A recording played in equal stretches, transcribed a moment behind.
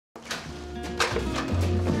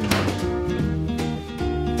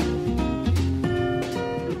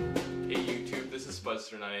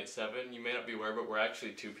Buster 987. You may not be aware, but we're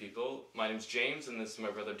actually two people. My name's James, and this is my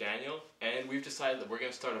brother Daniel. And we've decided that we're going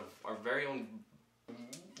to start our very own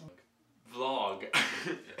vlog.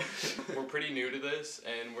 We're pretty new to this,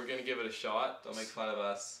 and we're going to give it a shot. Don't make fun of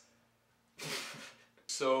us.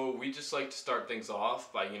 So we just like to start things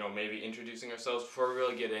off by, maybe introducing ourselves before we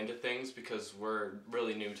really get into things, because we're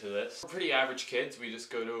really new to this. We're pretty average kids. We just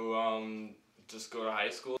go to high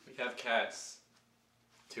school. We have cats.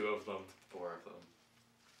 2 of them. 4 of them.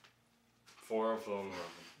 4 of them.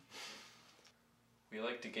 We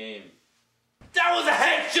like to game. That was a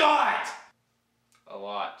headshot! A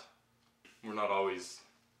lot. We're not always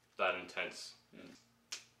that intense.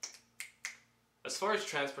 As far as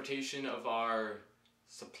transportation of our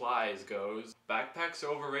supplies goes, backpacks are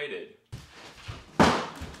overrated.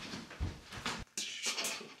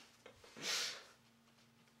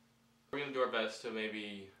 We're gonna do our best to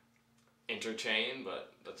maybe entertain,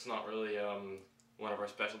 but that's not really one of our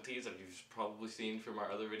specialties, that you've probably seen from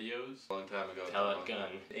our other videos. A long time ago. Pellet gun.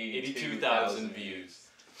 82,000 views.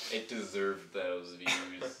 It deserved those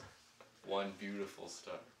views. One beautiful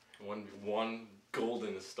star. One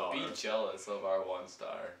golden star. Be jealous of our 1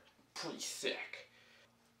 star. Pretty sick.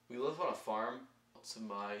 We live on a farm. Some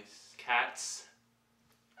mice. Cats.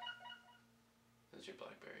 That's your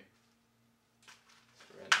BlackBerry.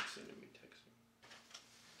 It's random soon to me texting.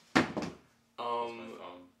 That's my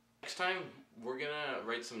phone. Next time we're gonna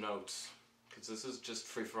write some notes, because this is just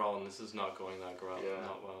free for all and this is not going that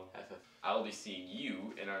not well. I'll be seeing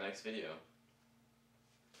you in our next video.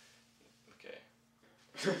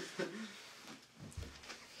 Okay.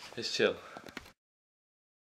 Just chill.